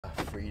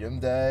Freedom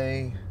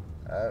Day.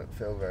 I don't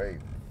feel very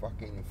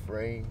fucking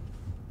free.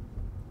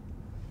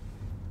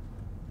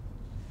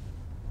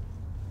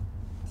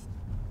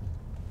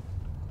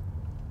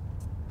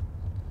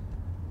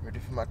 Ready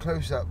for my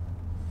close-up.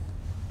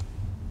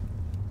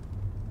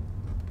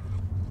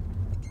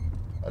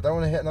 I don't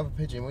want to hit another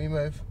pigeon. Will you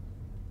move?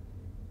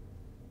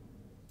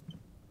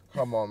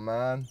 Come on,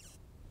 man.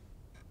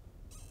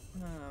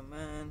 Oh,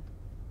 man.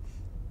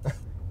 They're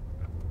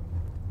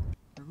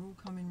all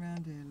coming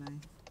round here, Lee.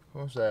 Of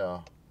course they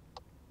are.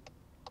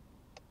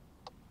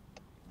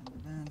 And the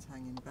van's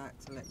hanging back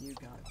to let you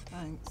go.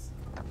 Thanks.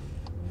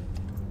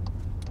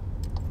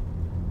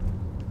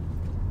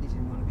 You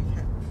didn't want to be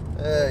kept.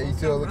 Yeah, you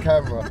do on the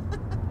camera.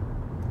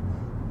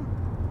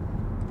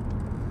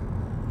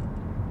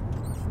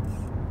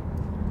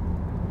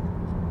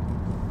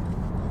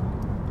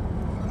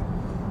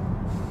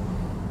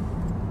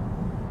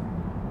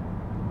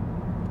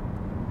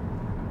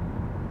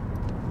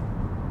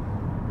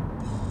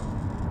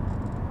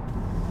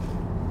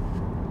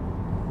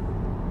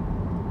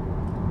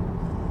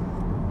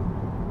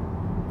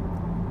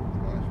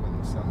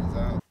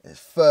 It's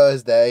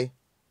Thursday,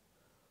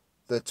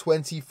 the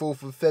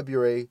 24th of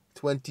February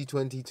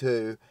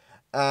 2022,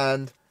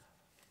 and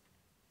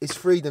it's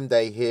Freedom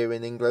Day here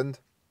in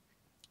England.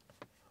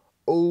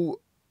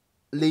 All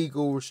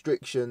legal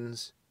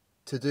restrictions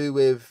to do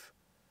with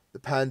the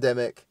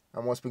pandemic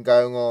and what's been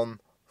going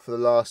on for the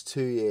last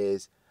 2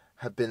 years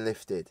have been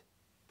lifted.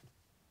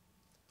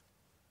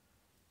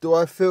 Do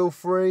I feel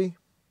free?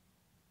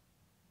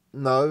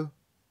 No.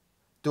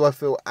 Do I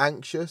feel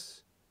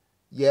anxious?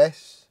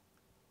 Yes.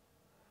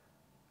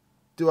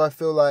 Do I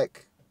feel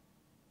like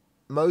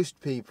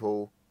most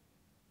people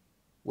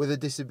with a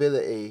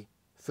disability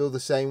feel the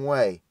same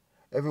way?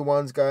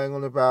 Everyone's going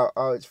on about,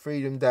 oh, it's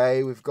Freedom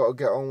Day, we've got to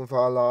get on with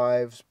our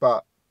lives.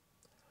 But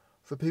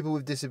for people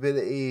with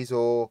disabilities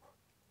or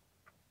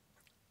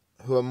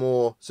who are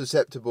more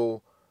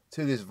susceptible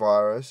to this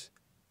virus,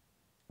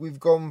 we've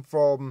gone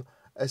from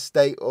a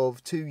state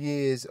of 2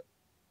 years,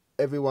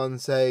 everyone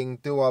saying,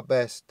 do our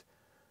best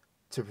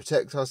to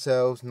protect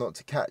ourselves, not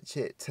to catch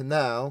it, to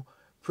now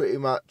pretty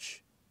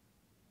much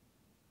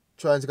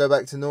trying to go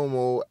back to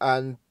normal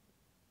and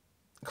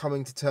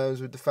coming to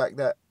terms with the fact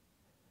that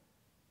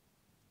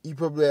you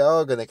probably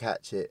are going to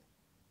catch it.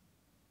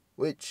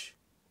 Which,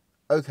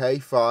 okay,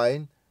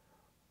 fine,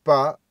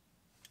 but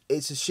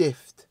it's a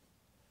shift.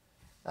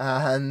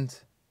 And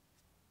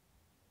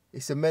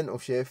it's a mental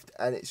shift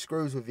and it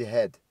screws with your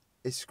head.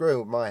 It's screwing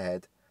with my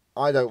head.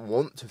 I don't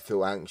want to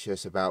feel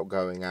anxious about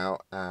going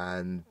out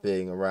and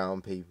being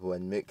around people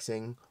and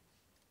mixing,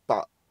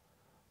 but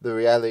the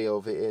reality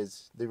of it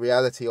is,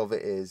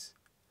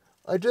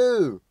 I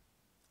do.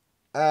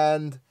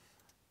 And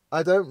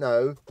I don't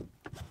know.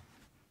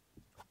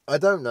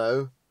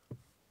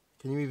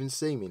 Can you even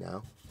see me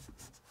now?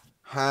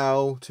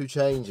 How to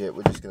change it?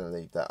 We're just going to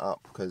leave that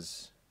up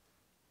because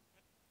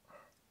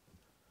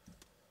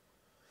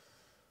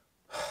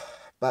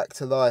back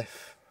to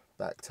life.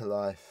 I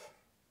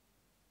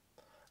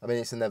mean,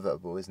 it's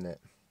inevitable, isn't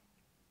it?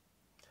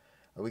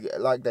 We,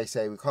 like they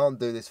say, we can't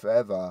do this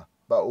forever,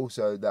 but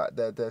also that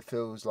there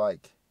feels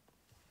like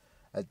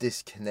a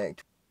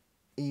disconnect.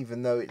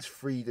 Even though it's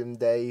Freedom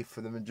Day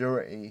for the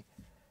majority,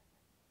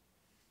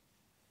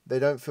 they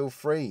don't feel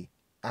free.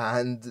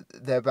 And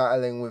they're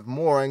battling with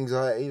more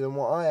anxiety than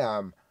what I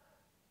am.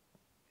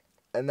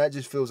 And that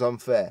just feels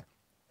unfair.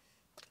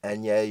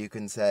 And yeah, you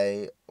can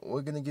say,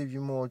 we're going to give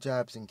you more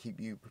jabs and keep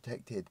you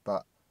protected,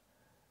 but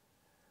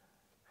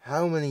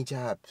how many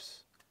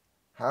jabs?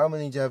 How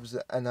many jabs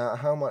and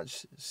how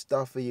much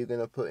stuff are you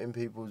going to put in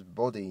people's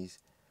bodies?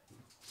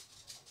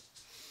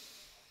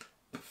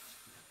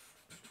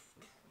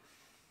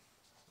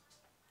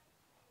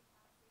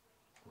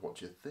 What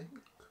do you think?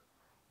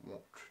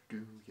 What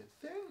do you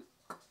think?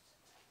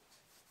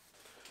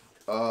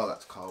 Oh,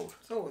 that's cold.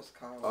 It's always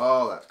cold.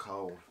 Oh, that's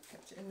cold.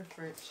 Kept it in the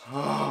fridge.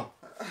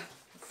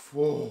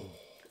 Whoa.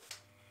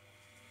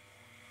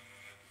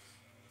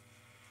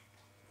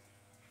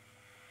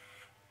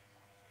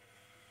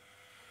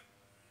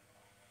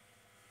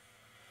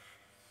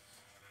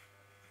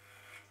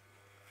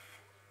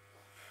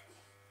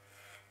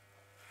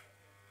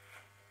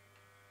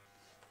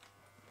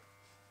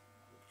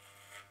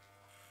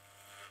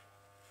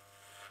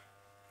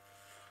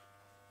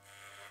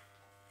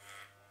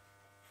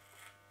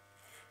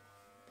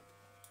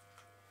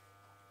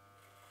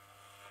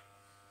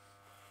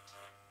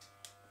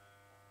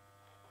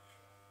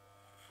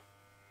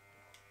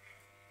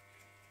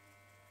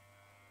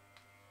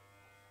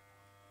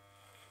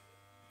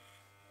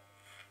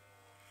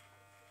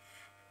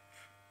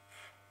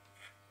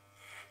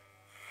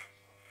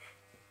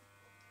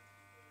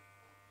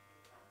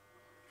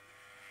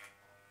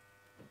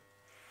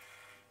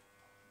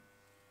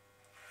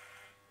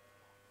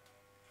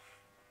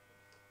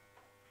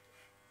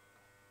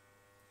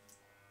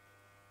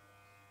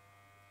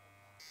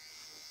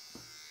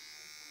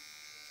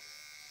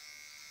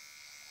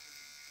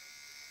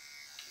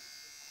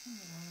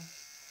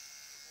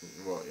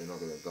 What, you're not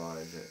going to die,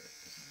 is it?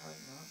 I hope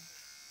not.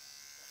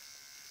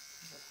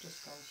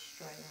 just go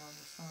straight down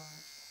the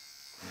side.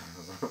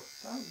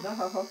 Don't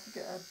laugh,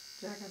 get a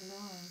jagged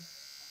line.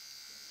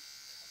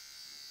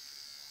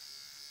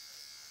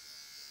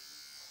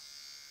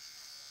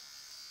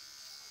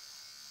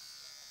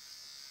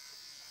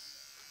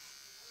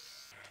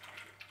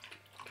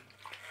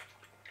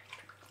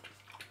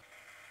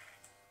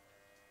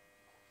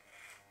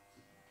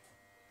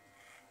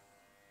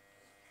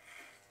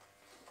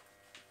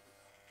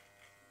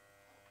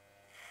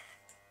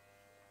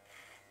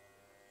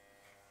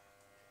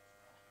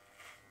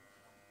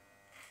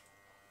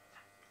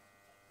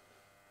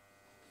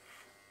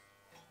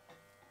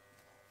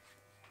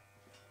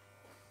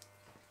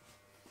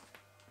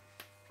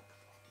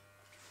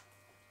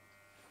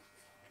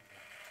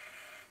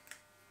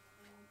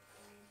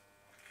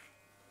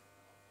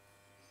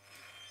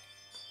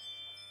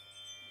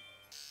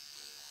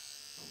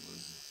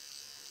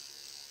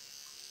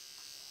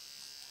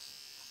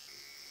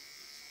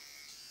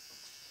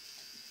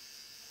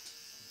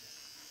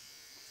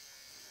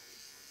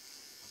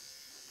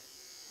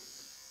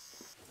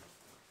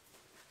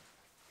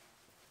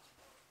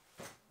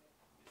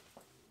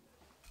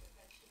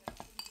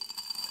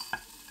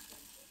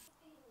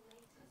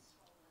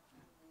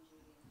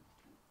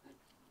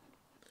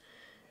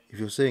 If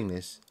you're seeing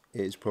this,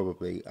 it's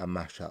probably a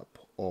mashup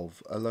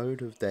of a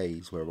load of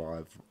days where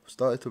I've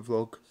started to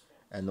vlog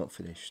and not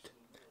finished.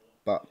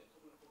 But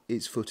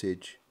it's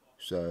footage,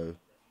 so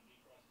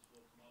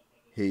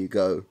here you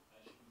go.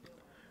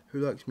 Who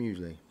likes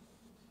muesli?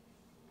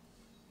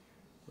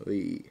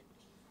 There's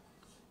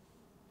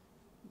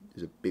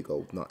a big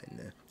old nut in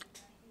there.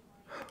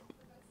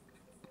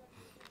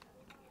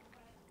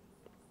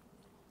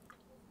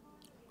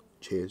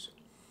 Cheers.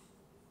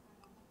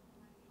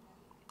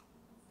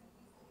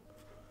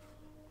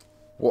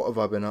 What have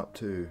I been up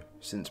to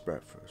since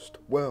breakfast?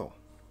 Well,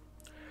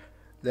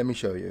 let me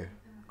show you.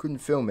 Couldn't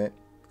film it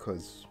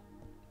because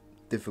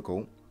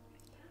difficult.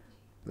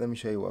 Let me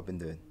show you what I've been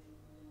doing.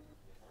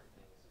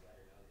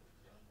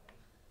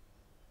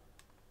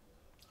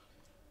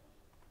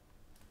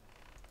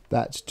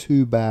 That's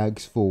 2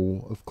 bags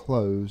full of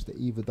clothes that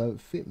either don't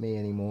fit me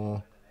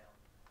anymore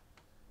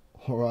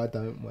or I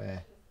don't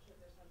wear.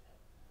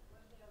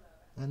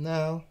 And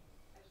now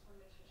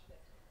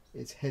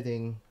it's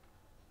heading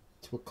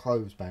to a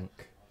clothes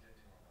bank.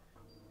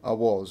 I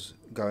was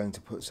going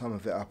to put some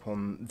of it up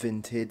on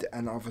Vinted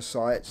and other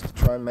sites to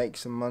try and make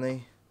some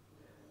money,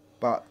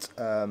 but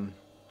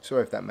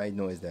sorry if that made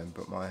noise then,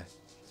 but my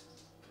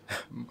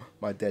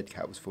my dead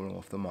cat was falling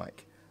off the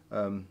mic.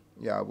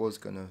 Yeah, I was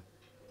gonna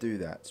do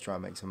that to try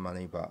and make some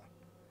money, but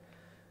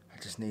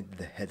I just needed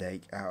the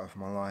headache out of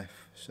my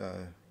life,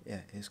 so yeah,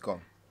 it's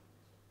gone.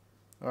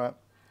 Alright,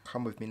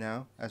 come with me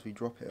now as we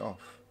drop it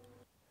off.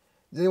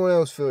 Does anyone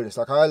else feel this?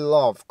 Like, I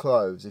love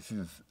clothes. If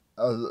you're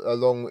a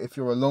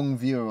long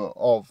viewer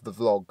of the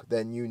vlog,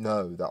 then you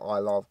know that I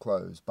love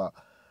clothes. But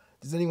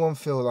does anyone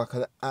feel like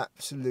an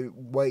absolute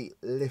weight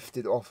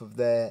lifted off of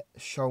their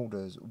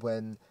shoulders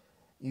when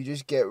you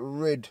just get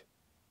rid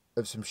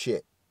of some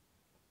shit?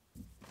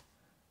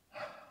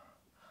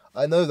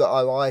 I know that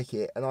I like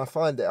it, and I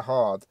find it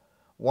hard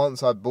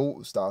once I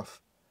bought stuff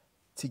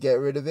to get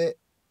rid of it.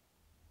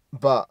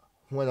 But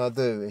when I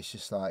do, it's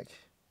just like,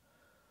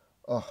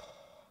 oh.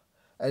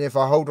 And if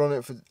I hold on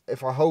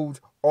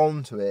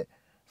to it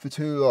for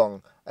too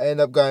long, I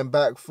end up going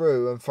back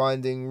through and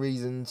finding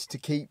reasons to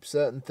keep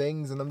certain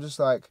things, and I'm just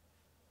like,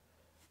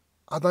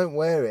 I don't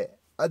wear it.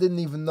 I didn't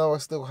even know I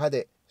still had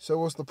it. So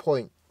what's the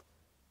point?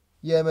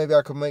 Yeah, maybe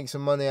I could make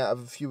some money out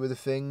of a few of the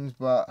things,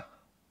 but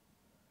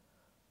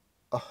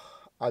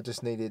I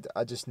just needed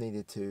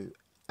to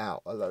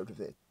out a load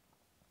of it.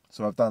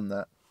 So I've done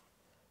that,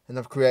 and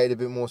I've created a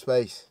bit more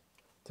space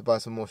to buy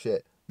some more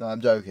shit. No,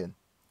 I'm joking.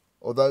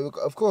 Although,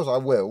 of course I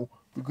will,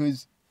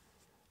 because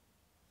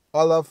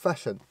I love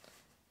fashion,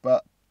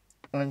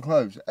 and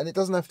clothes. And it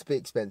doesn't have to be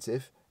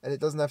expensive, and it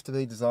doesn't have to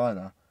be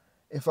designer.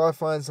 If I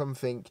find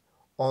something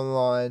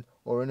online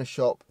or in a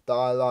shop that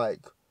I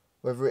like,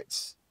 whether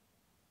it's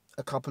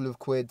a couple of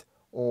quid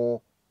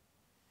or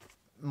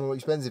more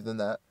expensive than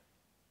that,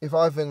 if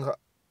I think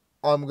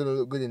I'm going to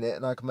look good in it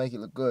and I can make it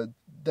look good,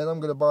 then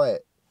I'm going to buy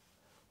it.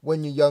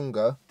 When you're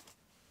younger,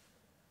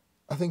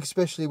 I think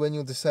especially when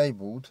you're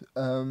disabled,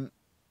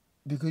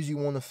 because you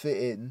want to fit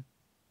in,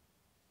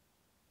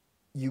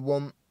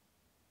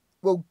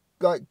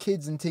 like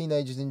kids and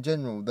teenagers in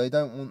general, they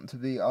don't want to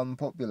be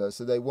unpopular,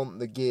 so they want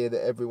the gear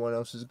that everyone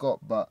else has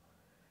got, but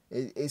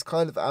it's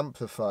kind of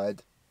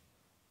amplified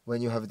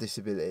when you have a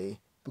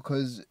disability,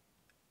 because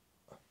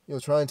you're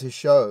trying to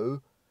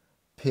show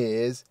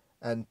peers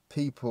and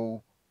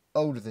people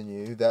older than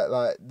you that,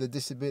 like, the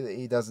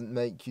disability doesn't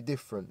make you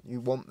different. You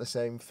want the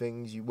same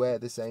things, you wear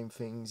the same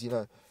things,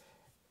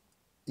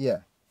 yeah.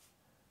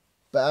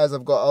 But as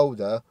I've got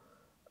older,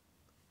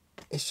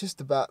 it's just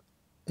about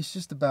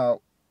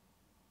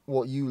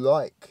what you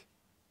like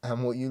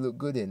and what you look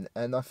good in.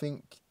 And I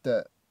think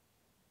that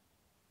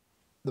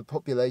the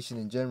population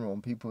in general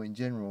and people in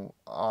general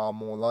are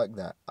more like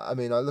that. I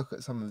mean, I look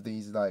at some of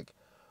these like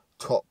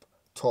top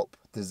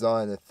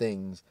designer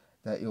things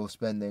that you're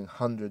spending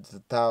hundreds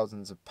of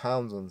thousands of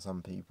pounds on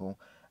some people,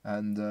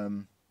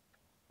 and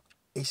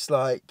it's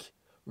like,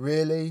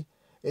 really,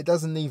 it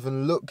doesn't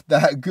even look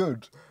that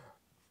good.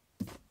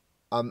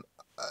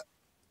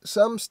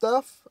 Some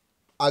stuff,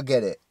 I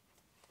get it.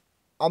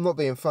 I'm not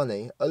being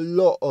funny. A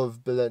lot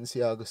of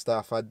Balenciaga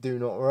stuff I do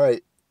not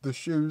rate. The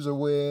shoes are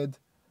weird.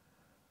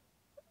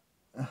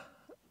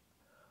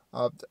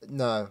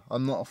 No,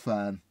 I'm not a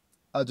fan.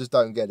 I just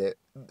don't get it.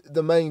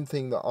 The main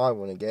thing that I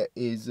want to get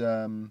is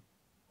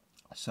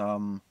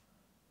some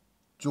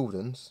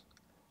Jordans.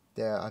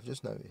 I've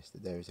just noticed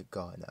that there is a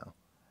guy now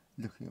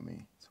looking at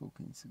me,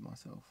 talking to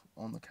myself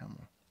on the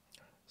camera.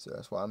 So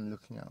that's why I'm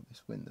looking out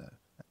this window.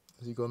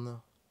 Has he gone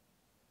now?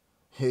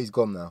 He's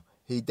gone now.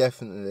 He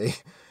definitely...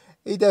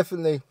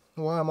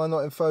 Why am I not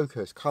in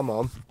focus? Come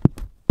on.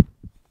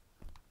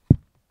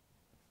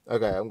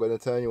 Okay, I'm going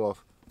to turn you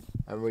off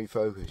and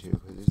refocus you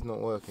because it's not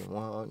working.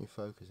 Why aren't you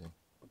focusing?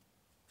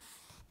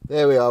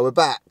 There we are. We're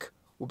back.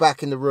 We're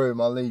back in the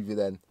room. I'll leave you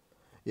then.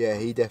 Yeah,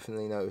 he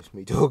definitely noticed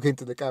me talking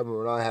to the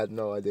camera and I had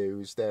no idea he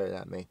was staring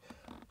at me.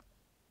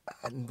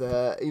 And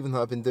even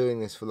though I've been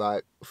doing this for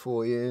like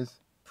 4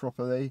 years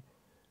properly,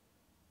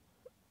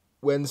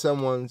 when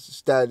someone's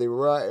standing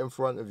right in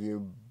front of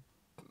you,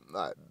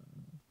 like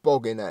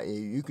bogging at you,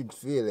 you can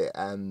feel it.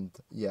 And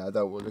yeah, I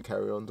don't want to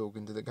carry on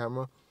talking to the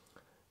camera,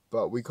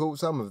 but we caught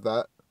some of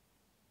that.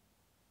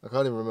 I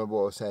can't even remember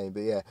what I was saying,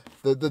 but yeah,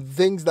 the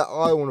things that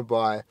I want to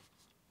buy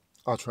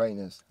are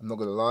trainers. I'm not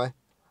gonna lie,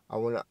 I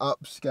want to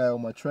upscale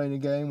my trainer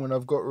game when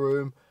I've got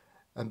room,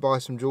 and buy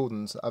some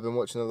Jordans. I've been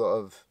watching a lot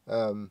of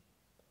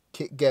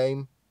kick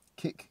game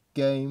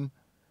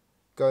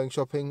going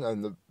shopping,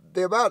 and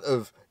the amount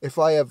of, if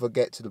I ever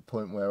get to the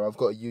point where I've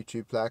got a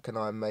YouTube plaque and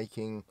I'm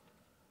making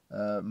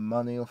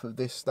money off of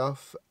this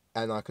stuff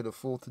and I could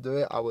afford to do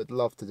it, I would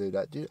love to do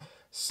that.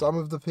 Some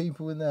of the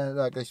people in there,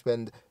 like, they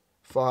spend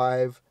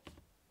 5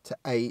 to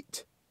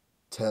 8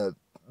 to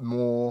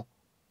more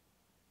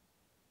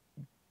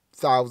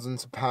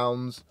thousands of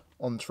pounds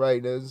on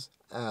trainers,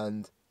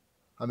 and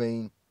I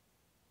mean,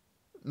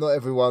 not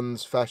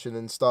everyone's fashion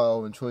and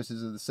style and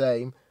choices are the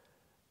same,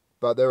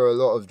 but there are a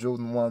lot of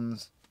Jordan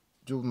 1s,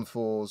 Jordan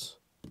 4s,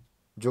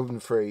 Jordan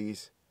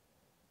 3s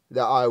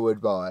that I would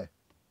buy.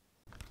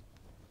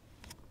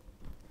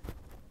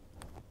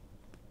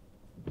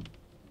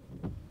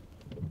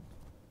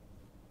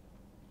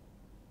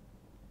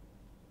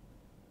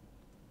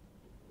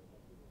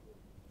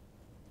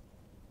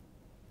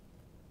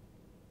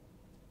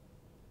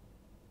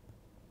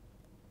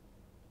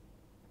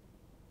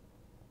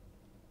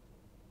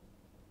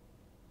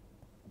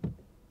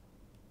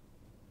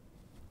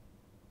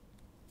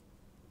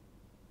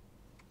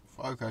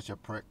 Focus, you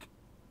prick.